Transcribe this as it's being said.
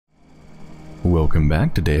Welcome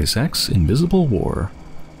back to Deus Ex Invisible War.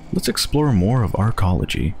 Let's explore more of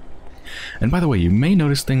arcology. And by the way, you may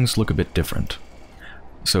notice things look a bit different.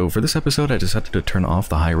 So for this episode I decided to turn off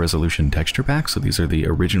the high resolution texture pack, so these are the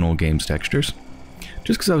original game's textures.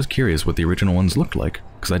 Just because I was curious what the original ones looked like,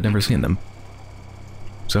 because I'd never seen them.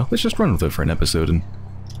 So let's just run with it for an episode and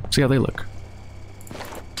see how they look.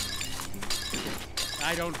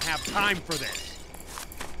 I don't have time for this.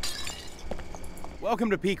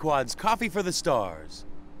 Welcome to Pequod's Coffee for the Stars.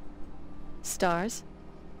 Stars?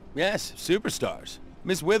 Yes, superstars.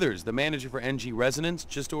 Miss Withers, the manager for NG Resonance,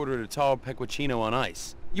 just ordered a tall pecorino on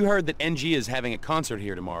ice. You heard that NG is having a concert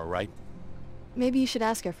here tomorrow, right? Maybe you should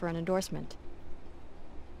ask her for an endorsement.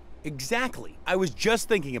 Exactly. I was just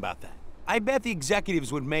thinking about that. I bet the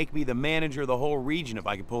executives would make me the manager of the whole region if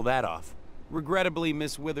I could pull that off. Regrettably,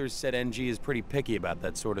 Miss Withers said NG is pretty picky about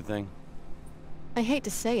that sort of thing. I hate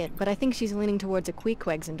to say it, but I think she's leaning towards a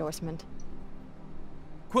Queequeg's endorsement.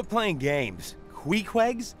 Quit playing games.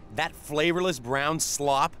 Queequeg's? That flavorless brown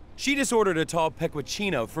slop? She just ordered a tall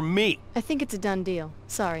pecorino from me. I think it's a done deal.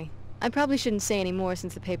 Sorry. I probably shouldn't say any more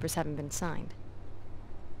since the papers haven't been signed.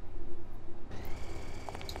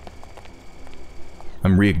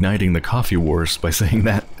 I'm reigniting the coffee wars by saying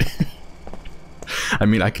that. I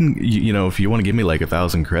mean, I can, you know, if you want to give me like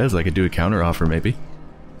 1,000 creds, I could do a counter offer maybe.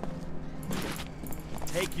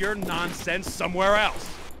 Take your nonsense somewhere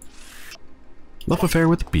else. Love affair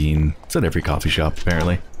with Bean. It's at every coffee shop,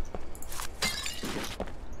 apparently.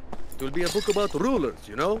 It will be a book about rulers,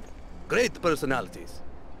 you know? Great personalities.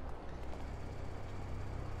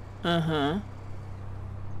 Uh-huh.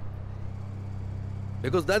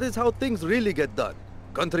 Because that is how things really get done.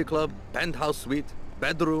 Country club, penthouse suite,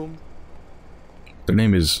 bedroom. Their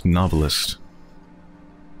name is Novelist.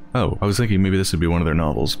 Oh, I was thinking maybe this would be one of their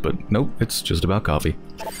novels, but nope, it's just about coffee.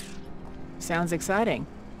 Sounds exciting.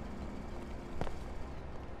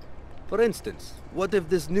 For instance, what if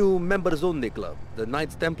this new members-only club, the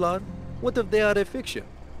Knights Templar, what if they are a fiction?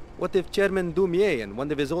 What if Chairman Dumier and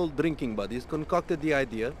one of his old drinking buddies concocted the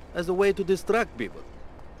idea as a way to distract people?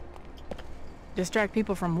 Distract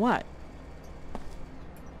people from what?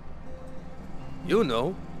 You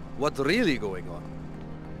know, what's really going on.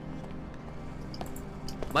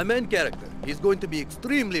 My main character, he's going to be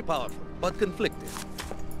extremely powerful, but conflicted.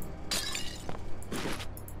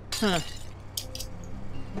 Huh.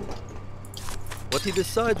 What he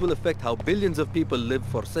decides will affect how billions of people live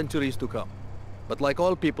for centuries to come. But like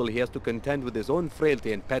all people, he has to contend with his own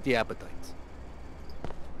frailty and petty appetites.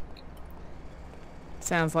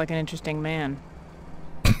 Sounds like an interesting man.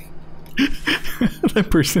 That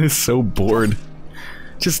person is so bored.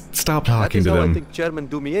 Just stop talking to That is how I them. think Chairman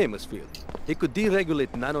Dumier must feel. He could deregulate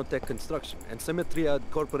nanotech construction, and Symmetriad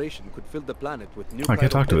Corporation could fill the planet with new. I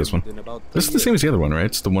can't talk to this one. This is the same as the other one, right?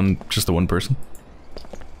 It's the one, just the one person?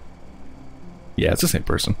 Yeah, it's the same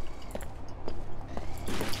person.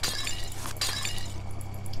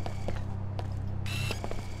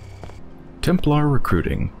 Templar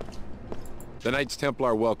recruiting. The Knights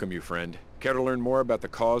Templar welcome you, friend. Care to learn more about the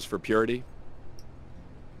cause for purity?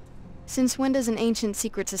 Since when does an ancient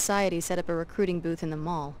secret society set up a recruiting booth in the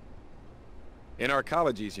mall? In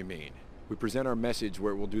arcologies, you mean. We present our message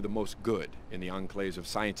where it will do the most good in the enclaves of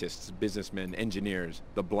scientists, businessmen, engineers,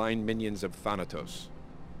 the blind minions of Thanatos.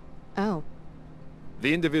 Oh.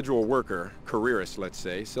 The individual worker, careerist let's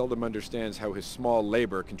say, seldom understands how his small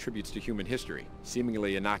labor contributes to human history.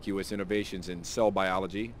 Seemingly innocuous innovations in cell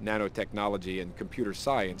biology, nanotechnology, and computer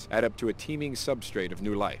science add up to a teeming substrate of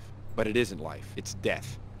new life. But it isn't life, it's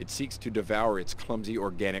death. It seeks to devour its clumsy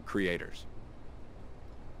organic creators.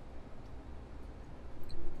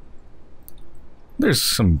 There's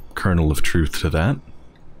some kernel of truth to that.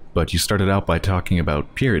 But you started out by talking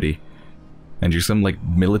about purity. And you're some, like,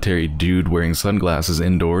 military dude wearing sunglasses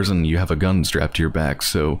indoors and you have a gun strapped to your back,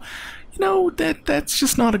 so, you know, that's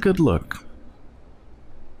just not a good look.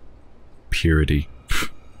 Purity.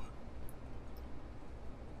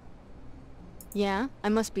 Yeah? I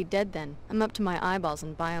must be dead then. I'm up to my eyeballs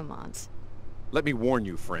in biomods. Let me warn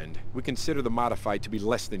you, friend. We consider the modified to be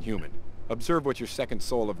less than human. Observe what your second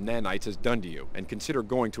soul of nanites has done to you, and consider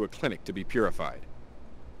going to a clinic to be purified.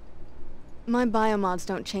 My biomods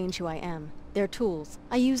don't change who I am. They're tools.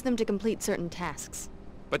 I use them to complete certain tasks.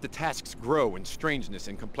 But the tasks grow in strangeness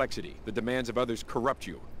and complexity. The demands of others corrupt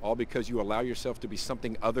you, all because you allow yourself to be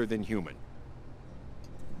something other than human.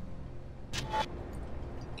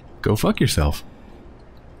 Go fuck yourself.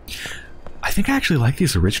 I think I actually like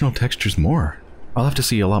these original textures more. I'll have to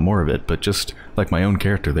see a lot more of it, but just like my own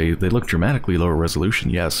character, they look dramatically lower resolution,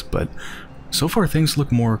 yes, but so far things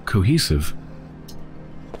look more cohesive.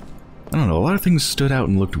 I don't know, a lot of things stood out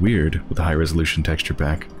and looked weird with the high-resolution texture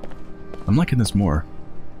pack. I'm liking this more.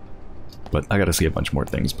 But I gotta see a bunch more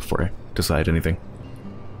things before I decide anything.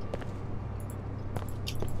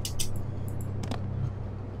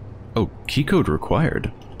 Oh, keycode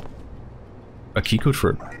required. A keycode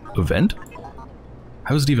for event?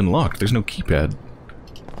 How is it even locked? There's no keypad.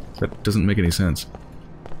 That doesn't make any sense.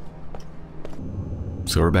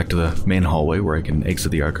 So we're back to the main hallway where I can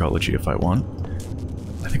exit the archaeology if I want.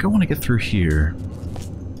 I think I want to get through here.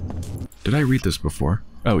 Did I read this before?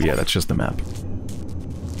 Oh yeah, that's just the map.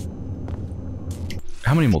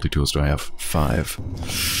 How many multi-tools do I have?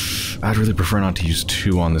 5. I'd really prefer not to use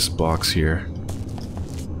 2 on this box here.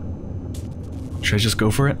 Should I just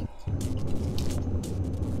go for it?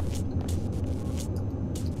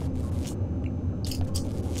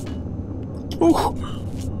 Ooh!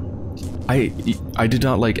 I did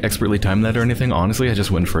not, like, expertly time that or anything. Honestly, I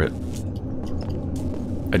just went for it.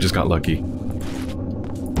 I just got lucky.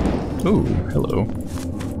 Ooh, hello.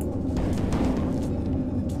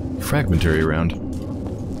 Fragmentary round.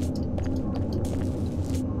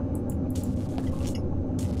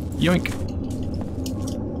 Yoink!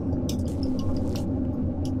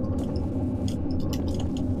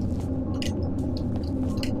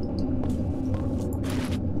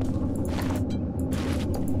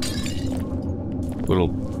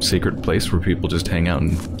 Little secret place where people just hang out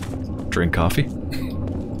and drink coffee.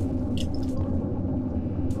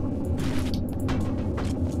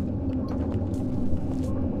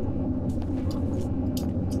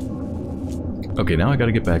 Okay, now I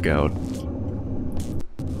gotta get back out.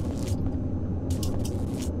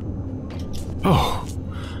 Oh!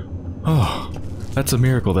 Oh! That's a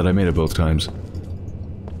miracle that I made it both times.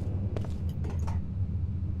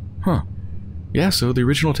 Huh. Yeah, so the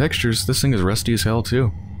original textures, this thing is rusty as hell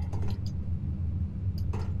too.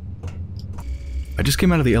 I just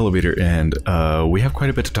came out of the elevator and we have quite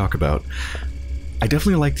a bit to talk about. I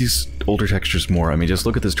definitely like these older textures more. I mean, just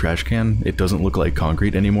look at this trash can. It doesn't look like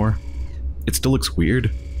concrete anymore. It still looks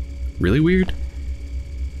weird. Really weird.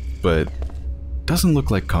 But doesn't look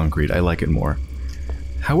like concrete. I like it more.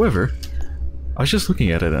 However, I was just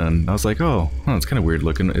looking at it and I was like, oh, it's kind of weird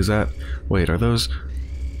looking. Is that... Wait, are those...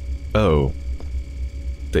 Oh.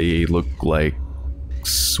 They look like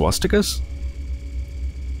swastikas?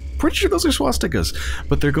 Pretty sure those are swastikas,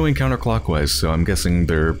 but they're going counterclockwise, so I'm guessing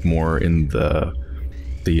they're more in the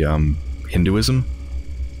Hinduism.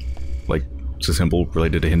 Like, it's a symbol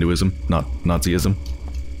related to Hinduism, not Nazism.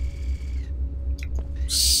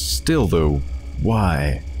 Still, though,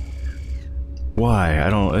 why? Why? I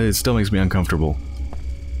don't... It still makes me uncomfortable.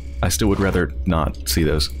 I still would rather not see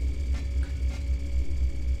those.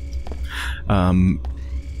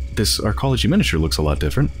 This archaeology miniature looks a lot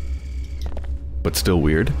different, but still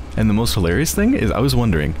weird. And the most hilarious thing is, I was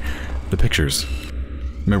wondering, the pictures.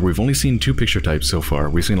 Remember, we've only seen 2 picture types so far.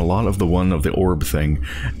 We've seen a lot of the one of the orb thing,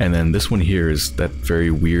 and then this one here is that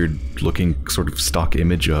very weird looking sort of stock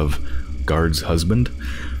image of Guard's husband.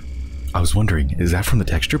 I was wondering, is that from the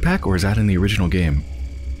texture pack, or is that in the original game?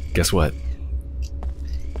 Guess what?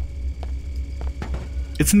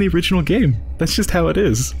 It's in the original game. That's just how it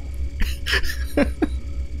is.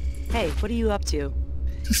 Hey, what are you up to?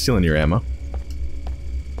 Just stealing your ammo.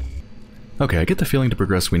 Okay, I get the feeling to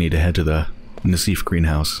progress we need to head to the Nassif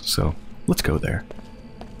greenhouse, so let's go there.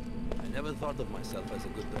 I never thought of myself as a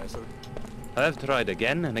good dresser. I have tried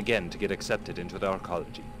again and again to get accepted into the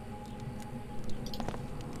archaeology.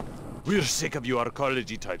 We're sick of you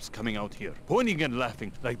archaeology types coming out here, pointing and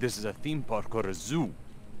laughing like this is a theme park or a zoo.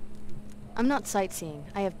 I'm not sightseeing.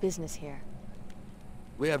 I have business here.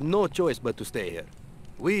 We have no choice but to stay here.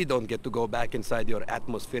 We don't get to go back inside your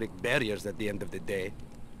atmospheric barriers at the end of the day.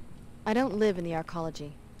 I don't live in the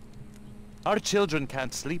archaeology. Our children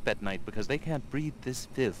can't sleep at night because they can't breathe this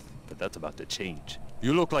filth, but that's about to change.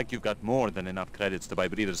 You look like you've got more than enough credits to buy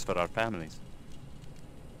breathers for our families.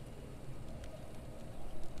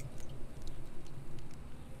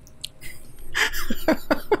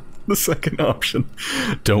 The second option.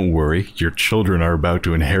 Don't worry, your children are about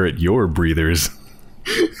to inherit your breathers.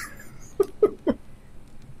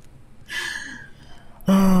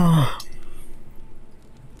 I'm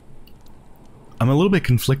a little bit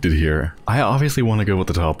conflicted here. I obviously want to go with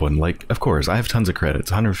the top one. Like, of course, I have tons of credits.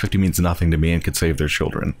 150 means nothing to me and could save their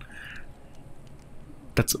children.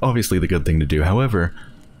 That's obviously the good thing to do. However,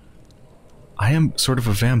 I am sort of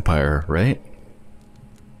a vampire, right?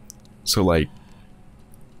 So, like,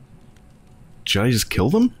 should I just kill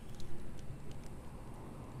them?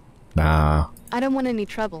 Nah. I don't want any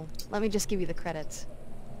trouble. Let me just give you the credits.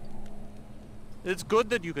 It's good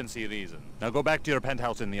that you can see reason. Now go back to your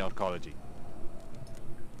penthouse in the archaeology.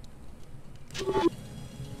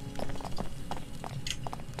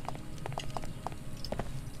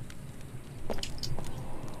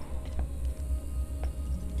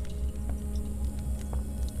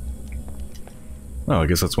 Oh, I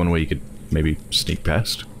guess that's one way you could maybe sneak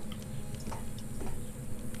past.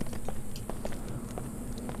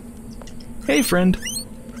 Hey, friend!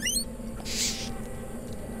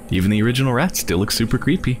 Even the original rats still look super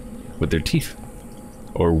creepy with their teeth.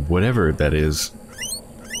 Or whatever that is.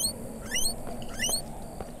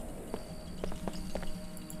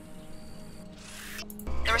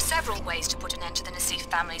 There are several ways to put an end to the Nassif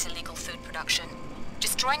family's illegal food production.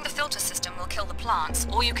 Destroying the filter system will kill the plants,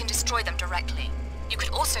 or you can destroy them directly. You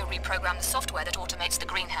could also reprogram the software that automates the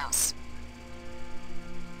greenhouse.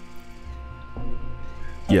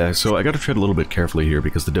 Yeah, so I gotta tread a little bit carefully here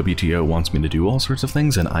because the WTO wants me to do all sorts of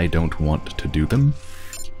things and I don't want to do them.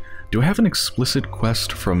 Do I have an explicit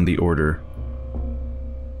quest from the Order?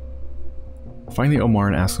 Find the Omar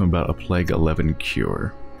and ask them about a Plague 11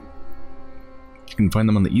 cure. You can find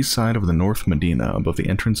them on the east side of the North Medina, above the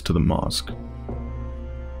entrance to the mosque.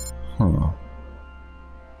 Huh.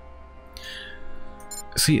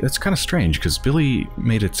 See, that's kind of strange, because Billy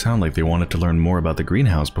made it sound like they wanted to learn more about the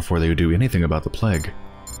greenhouse before they would do anything about the plague.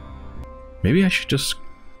 Maybe I should just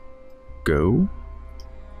go?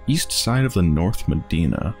 East side of the North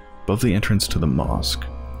Medina, above the entrance to the mosque.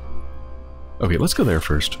 Okay, let's go there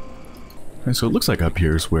first. And so it looks like up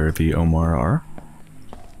here is where the Omar are.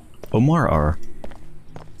 Omar are.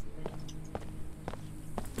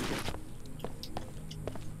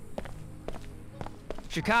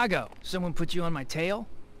 Chicago, someone put you on my tail?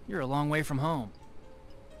 You're a long way from home.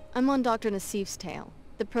 I'm on Dr. Nassif's tail.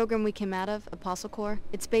 The program we came out of, Apostle Corps,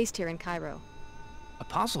 it's based here in Cairo.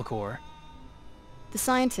 Apostle Corps? The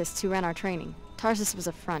scientists who ran our training. Tarsus was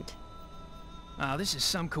a front. Oh, this is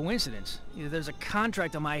some coincidence. Either there's a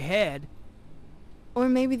contract on my head... Or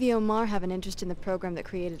maybe the Omar have an interest in the program that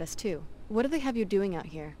created us too. What do they have you doing out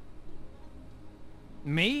here?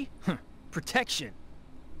 Me? Protection.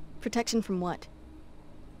 Protection from what?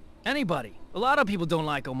 Anybody. A lot of people don't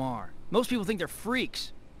like Omar. Most people think they're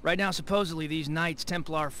freaks. Right now, supposedly, these Knights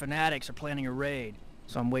Templar fanatics are planning a raid,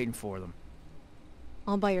 so I'm waiting for them.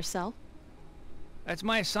 All by yourself? That's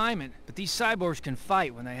my assignment, but these cyborgs can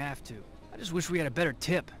fight when they have to. I just wish we had a better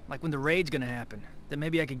tip, like when the raid's gonna happen. Then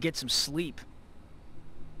maybe I could get some sleep.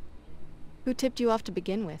 Who tipped you off to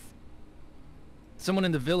begin with? Someone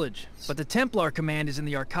in the village, but the Templar command is in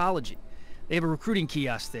the arcology. They have a recruiting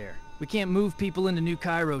kiosk there. We can't move people into New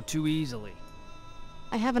Cairo too easily.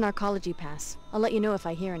 I have an arcology pass. I'll let you know if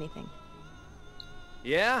I hear anything.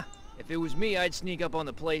 Yeah? If it was me, I'd sneak up on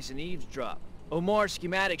the place and eavesdrop. Omar's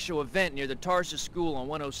schematics show a vent near the Tarsus School on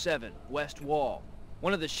 107, West Wall.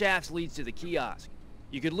 One of the shafts leads to the kiosk.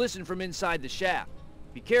 You could listen from inside the shaft.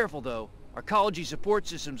 Be careful, though. Arcology support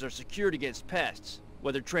systems are secured against pests,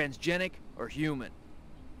 whether transgenic or human.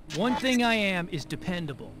 One thing I am is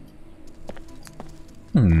dependable.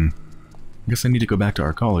 I guess I need to go back to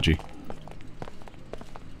arcology.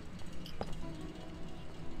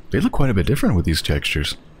 They look quite a bit different with these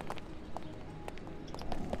textures.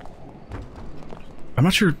 I'm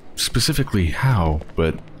not sure specifically how,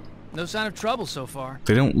 but... No sign of trouble so far.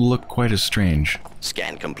 They don't look quite as strange.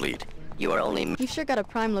 Scan complete. You are only... You've sure got a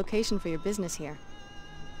prime location for your business here.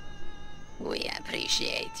 We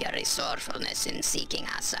appreciate your resourcefulness in seeking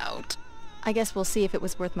us out. I guess we'll see if it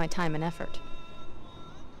was worth my time and effort.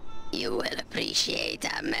 You will appreciate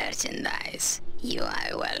our merchandise. You are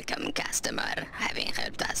a welcome customer, having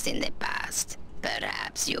helped us in the past.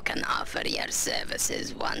 Perhaps you can offer your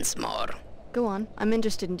services once more. Go on. I'm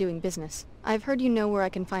interested in doing business. I've heard you know where I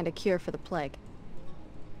can find a cure for the plague.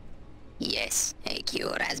 Yes, a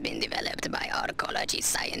cure has been developed by arcology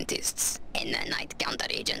scientists in the night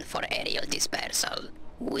counter-agent for aerial dispersal.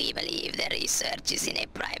 We believe the research is in a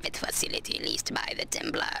private facility leased by the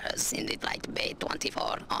Templars in the Flight Bay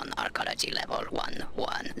 24 on arcology level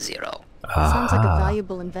 110. Sounds like a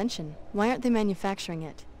valuable invention. Why aren't they manufacturing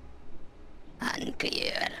it?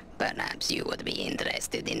 Unclear. Perhaps you would be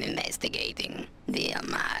interested in investigating. The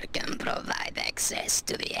Omar can provide access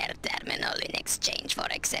to the air terminal in exchange for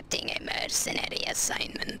accepting a mercenary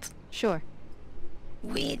assignment. Sure.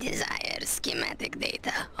 We desire schematic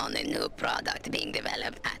data on a new product being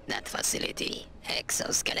developed at that facility.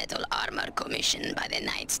 Exoskeletal armor commissioned by the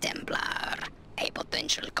Knights Templar. A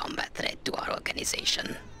potential combat threat to our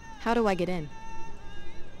organization. How do I get in?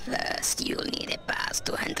 First, you'll need a pass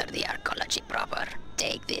to enter the arcology proper.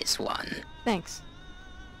 Take this one. Thanks.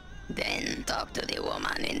 Then talk to the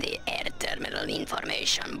woman in the air terminal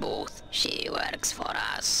information booth. She works for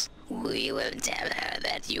us. We will tell her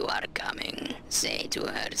that you are coming. Say to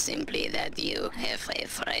her simply that you have a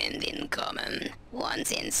friend in common.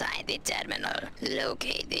 Once inside the terminal,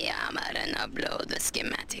 locate the armor and upload the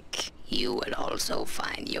schematic. You will also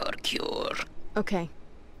find your cure. Okay.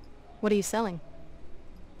 What are you selling?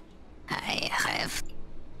 I have...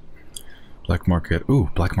 Black market. Ooh,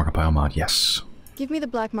 black market biomod, yes. Give me the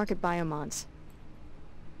black market biomods.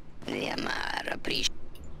 The armor appreciate...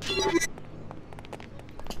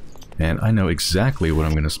 And I know exactly what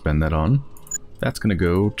I'm going to spend that on. That's going to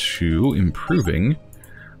go to improving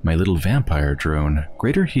my little vampire drone.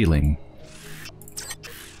 Greater healing.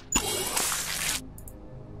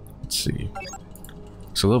 Let's see.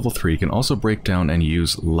 So level 3 can also break down and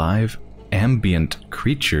use live ambient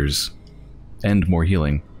creatures and more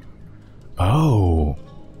healing. Oh!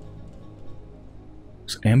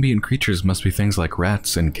 So ambient creatures must be things like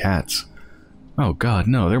rats and cats. Oh god,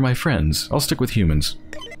 no, they're my friends. I'll stick with humans.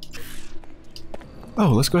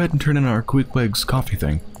 Oh, let's go ahead and turn in our Queequeg's coffee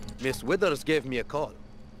thing. Miss Withers gave me a call.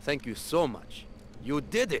 Thank you so much. You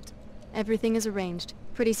did it! Everything is arranged.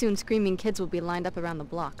 Pretty soon screaming kids will be lined up around the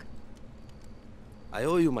block. I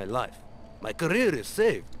owe you my life. My career is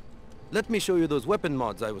saved. Let me show you those weapon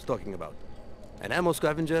mods I was talking about. An ammo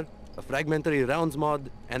scavenger, a fragmentary rounds mod,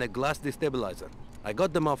 and a glass destabilizer. I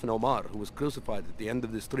got them off an Omar who was crucified at the end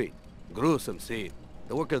of the street. Gruesome scene.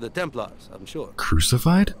 The work of the Templars, I'm sure.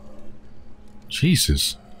 Crucified?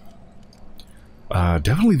 Jesus.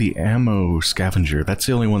 Definitely the ammo scavenger. That's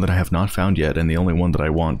the only one that I have not found yet, and the only one that I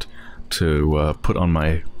want to put on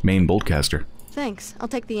my main boltcaster. Thanks. I'll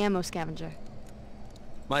take the ammo scavenger.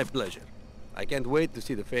 My pleasure. I can't wait to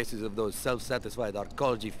see the faces of those self-satisfied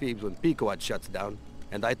arcology thieves when Pequod shuts down,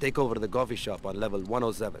 and I take over the coffee shop on level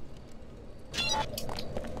 107.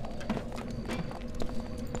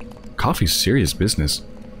 Coffee's serious business.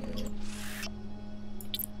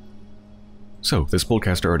 So, this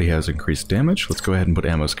boltcaster already has increased damage. Let's go ahead and put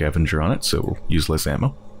ammo scavenger on it, so we'll use less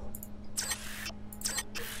ammo.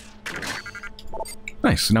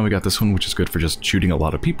 Nice, so now we got this one, which is good for just shooting a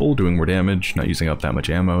lot of people, doing more damage, not using up that much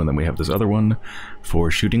ammo, and then we have this other one for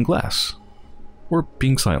shooting glass. Or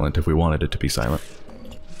being silent if we wanted it to be silent.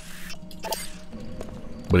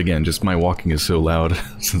 But again, just my walking is so loud,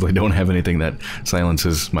 since I don't have anything that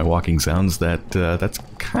silences my walking sounds, that that's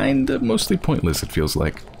kinda mostly pointless, it feels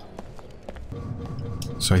like.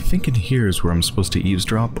 So I think in here is where I'm supposed to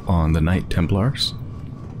eavesdrop on the Knight Templars.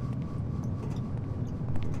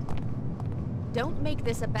 Don't make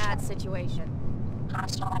this a bad situation.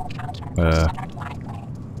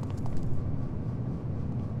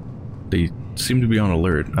 They seem to be on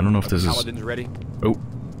alert. I don't know if this is... Paladin's ready? Oh.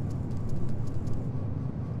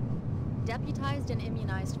 Deputized and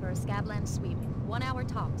immunized for a Scabland sweep. 1 hour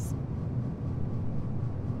tops.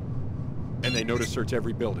 And they know to search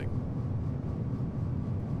every building.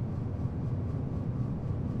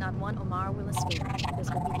 Not one Omar will escape. This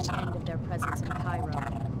will be the end of their presence in Cairo.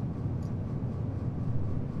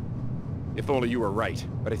 If only you were right,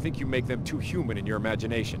 but I think you make them too human in your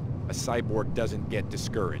imagination. A cyborg doesn't get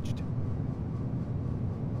discouraged.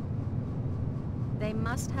 They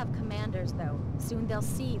must have commanders, though. Soon they'll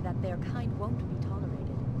see that their kind won't be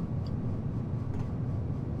tolerated.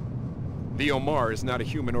 The Omar is not a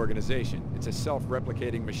human organization. It's a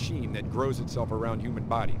self-replicating machine that grows itself around human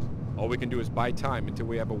bodies. All we can do is buy time until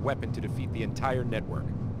we have a weapon to defeat the entire network.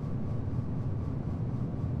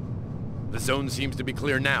 The zone seems to be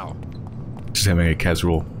clear now. Just having a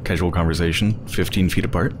casual conversation, 15 feet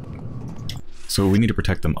apart. So we need to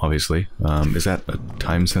protect them, obviously. Is that a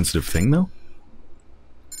time-sensitive thing, though?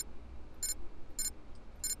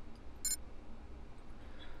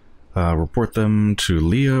 Report them to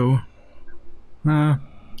Leo.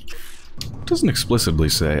 Doesn't explicitly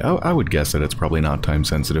say. I would guess that it's probably not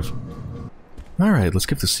time-sensitive. Alright, let's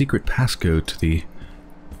give the secret passcode to the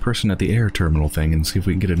person at the air terminal thing and see if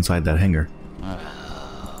we can get inside that hangar.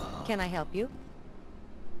 Can I help you?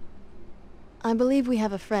 I believe we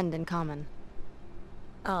have a friend in common.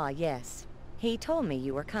 Ah, yes. He told me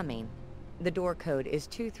you were coming. The door code is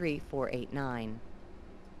 23489.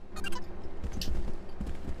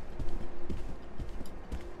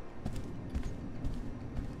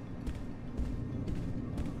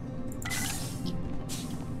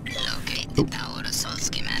 Locate the tower assault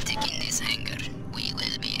schematic in this hangar. We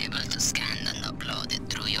will be able to scan and upload it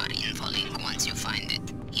through your infolink once you find it.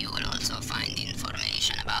 You will also find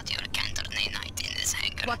information about your Cantor Nanite in this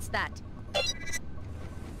hangar. What's that?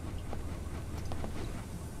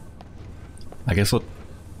 I guess I'll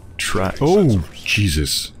try... Oh,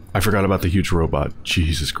 Jesus. I forgot about the huge robot.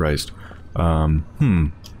 Jesus Christ.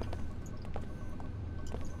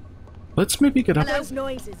 Let's maybe get up. Those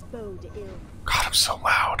noises bode ill. God, I'm so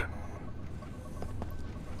loud.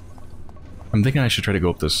 I'm thinking I should try to go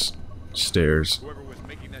up this stairs. Whoever was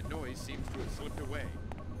making that noise seems to have slipped away.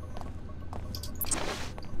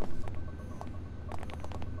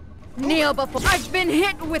 Kneel before I've been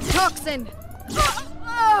hit with toxin.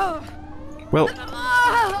 Well,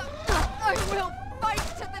 I will fight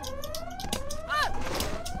to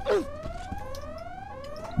the.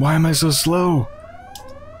 why am I so slow?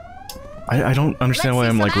 I don't understand why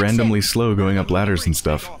I'm like randomly slow going up ladders and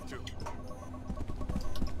stuff.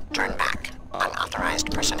 Turn back.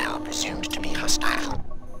 Unauthorized personnel presumed to be hostile.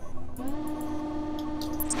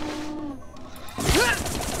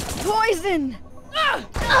 Poison!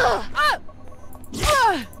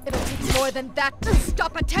 It'll take more than that to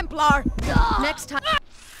stop a Templar. Next time.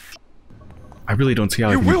 I really don't see how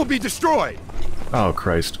I You can... will be destroyed! Oh,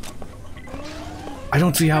 Christ. I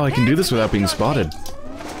don't see how I can do this without being spotted.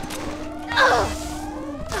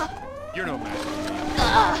 You're no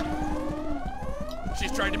match.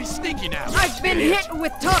 She's trying to be sneaky now. I've been hit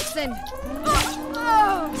with toxin.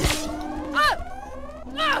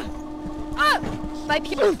 My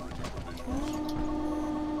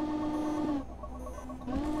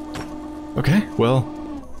Okay, well...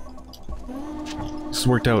 this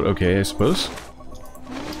worked out okay, I suppose.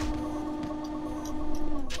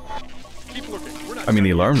 Keep looking. We're not I mean,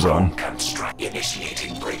 the alarm's on. Construct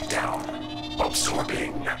initiating breakdown.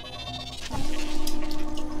 Absorbing.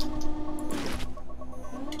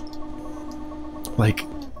 Like...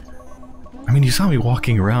 I mean, you saw me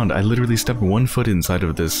walking around. I literally stepped 1 foot inside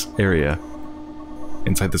of this area.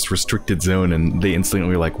 Inside this restricted zone, and they instantly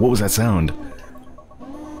were like, what was that sound?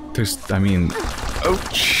 There's... I mean... oh,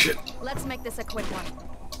 shit. Let's make this a quick one.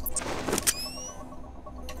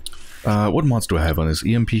 What mods do I have on this?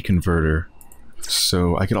 EMP converter.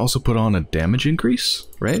 So I could also put on a damage increase,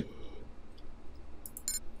 right?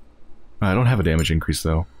 I don't have a damage increase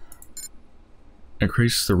though.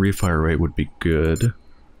 Increase the refire rate would be good.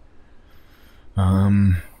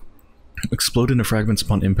 Explode into fragments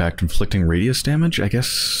upon impact, inflicting radius damage? I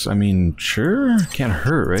guess, I mean, sure? Can't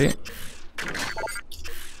hurt, right?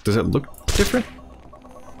 Does it look different?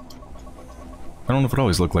 I don't know if it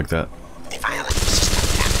always looked like that.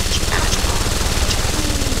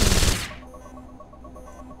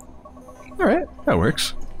 Alright, that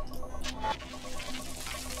works.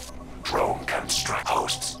 Drone construct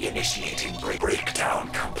hosts initiating breakdown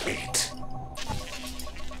complete.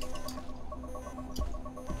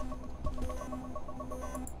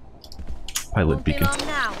 Pilot beacon.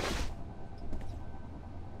 Now.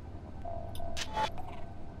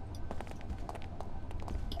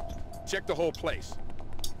 Check the whole place.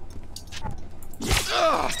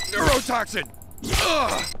 Ugh! Neurotoxin!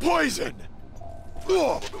 Ugh! Poison!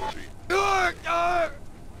 Ugh!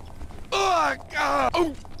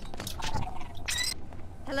 Oh!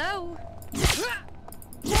 Hello?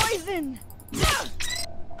 Poison!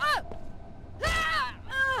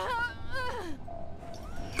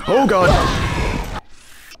 Oh god!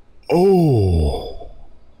 Oh!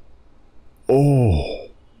 Oh!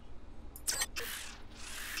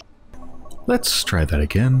 Let's try that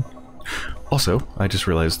again. Also, I just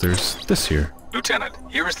realized there's this here. Lieutenant,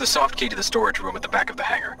 here is the soft key to the storage room at the back of the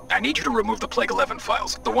hangar. I need you to remove the Plague 11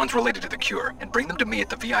 files, the ones related to the cure, and bring them to me at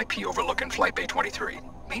the VIP overlook in Flight Bay 23.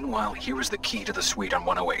 Meanwhile, here is the key to the suite on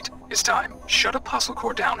 108. It's time. Shut Apostle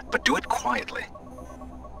Core down, but do it quietly.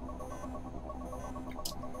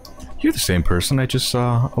 You're the same person I just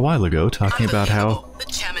saw a while ago talking about how... The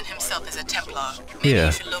chairman himself is a Templar. Maybe yeah.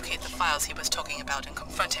 you should locate the files he was talking about and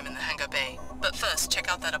confront him in the hangar bay. But first,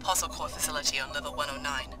 check out that Apostle Core facility on level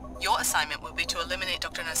 109. Your assignment will be to eliminate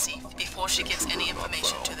Dr. Nassif before she gives any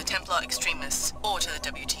information to the Templar extremists or to the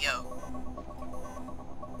WTO.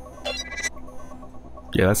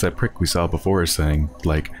 Yeah, that's that prick we saw before saying,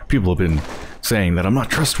 like, people have been saying that I'm not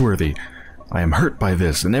trustworthy. I am hurt by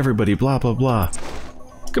this, and everybody blah blah blah.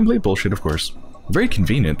 Complete bullshit, of course. Very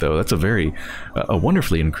convenient, though. That's a very, a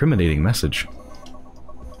wonderfully incriminating message.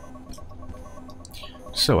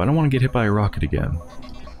 So, I don't want to get hit by a rocket again.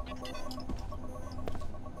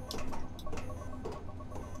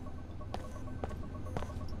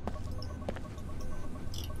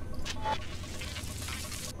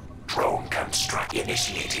 Drone construct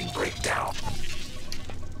initiating breakdown.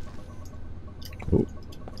 Oh.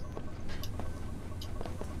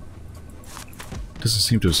 Doesn't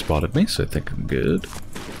seem to have spotted me, so I think I'm good.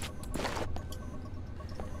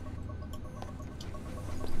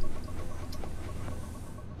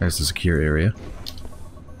 There's the secure area.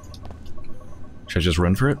 Should I just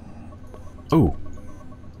run for it? Oh!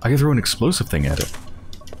 I can throw an explosive thing at it.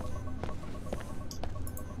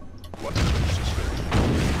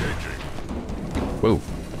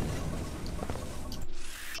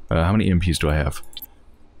 How many EMPs do I have?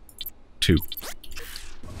 2.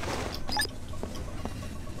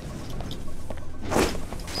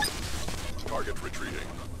 Target retreating.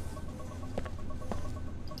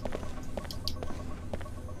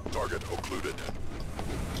 Target occluded.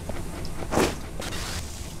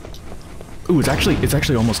 Ooh, it's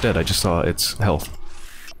actually almost dead. I just saw its health.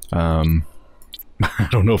 I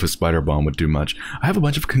don't know if a spider bomb would do much. I have a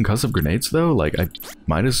bunch of concussive grenades though, like I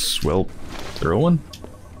might as well throw one.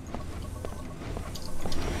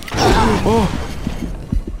 Oh!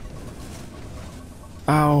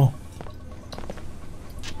 Ow.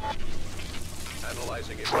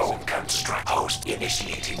 Analyzing it. Drone construct. Host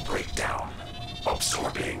initiating breakdown.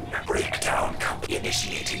 Absorbing breakdown.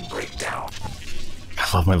 Initiating breakdown.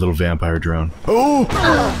 I love my little vampire drone. Oh!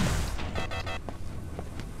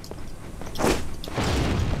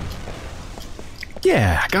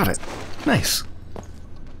 Yeah, I got it. Nice.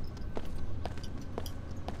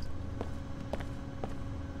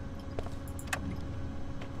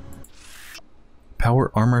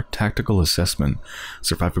 Power Armor Tactical Assessment.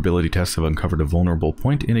 Survivability tests have uncovered a vulnerable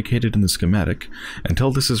point indicated in the schematic.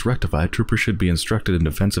 Until this is rectified, troopers should be instructed in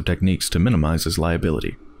defensive techniques to minimize his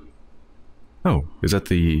liability. Oh, is that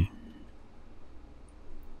the...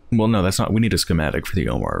 Well, no, that's not... We need a schematic for the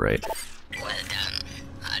Omar, right? Well done.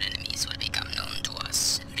 Our enemies will become known to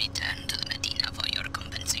us. Return to the Medina for your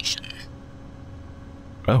compensation.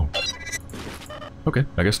 Oh. Okay,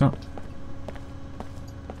 I guess not.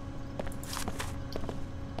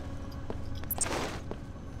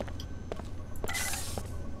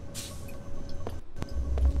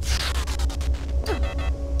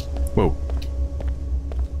 Whoa.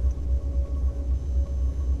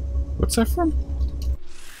 What's that from?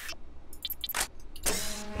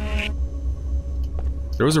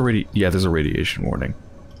 There was a yeah, there's a radiation warning.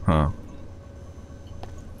 Huh.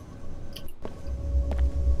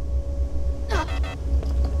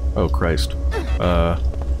 Oh, Christ.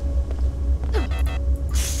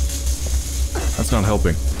 That's not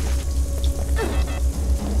helping.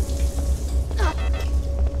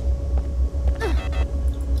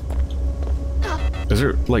 Is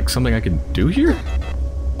there, like, something I can do here?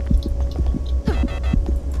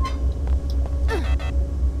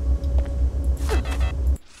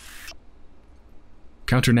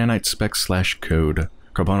 Counter nanite spec /code.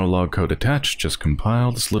 Carbano log code attached, just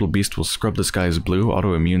compiled. This little beast will scrub the skies blue.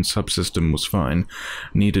 Autoimmune subsystem was fine.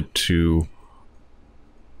 Needed to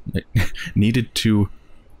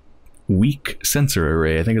weak sensor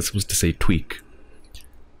array. I think it's supposed to say tweak.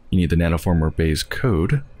 You need the nanoformer bay's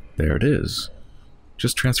code. There it is.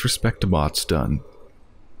 Just transfer spec to bots, done.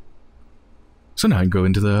 So now I can go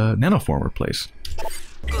into the nanoformer place.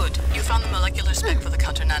 Good. You found the molecular spec for the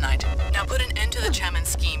counter nanite. Now put an end to the chairman's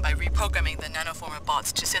scheme by reprogramming the nanoformer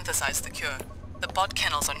bots to synthesize the cure. The bot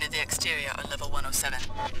kennels are near the exterior on level 107.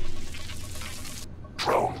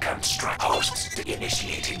 Drone construct. Hosts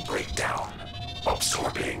initiating breakdown.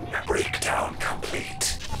 Absorbing breakdown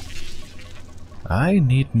complete. I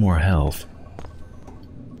need more health.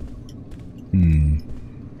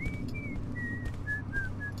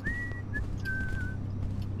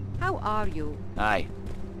 How are you? Hi.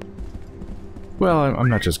 Well, I'm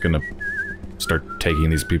not just gonna start taking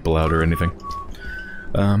these people out or anything.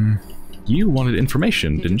 You wanted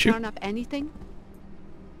information, didn't you? Turn up anything?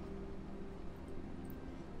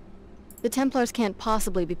 The Templars can't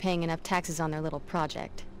possibly be paying enough taxes on their little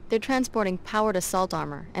project. They're transporting powered assault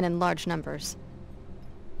armor, and in large numbers.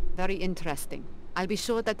 Very interesting. I'll be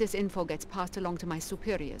sure that this info gets passed along to my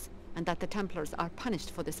superiors, and that the Templars are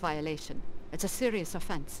punished for this violation. It's a serious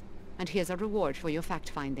offense, and here's a reward for your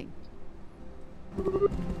fact-finding.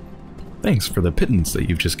 Thanks for the pittance that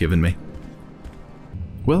you've just given me.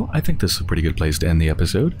 Well, I think this is a pretty good place to end the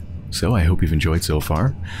episode, so I hope you've enjoyed so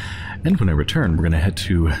far. And when I return, we're going to head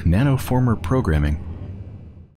to nanoformer programming.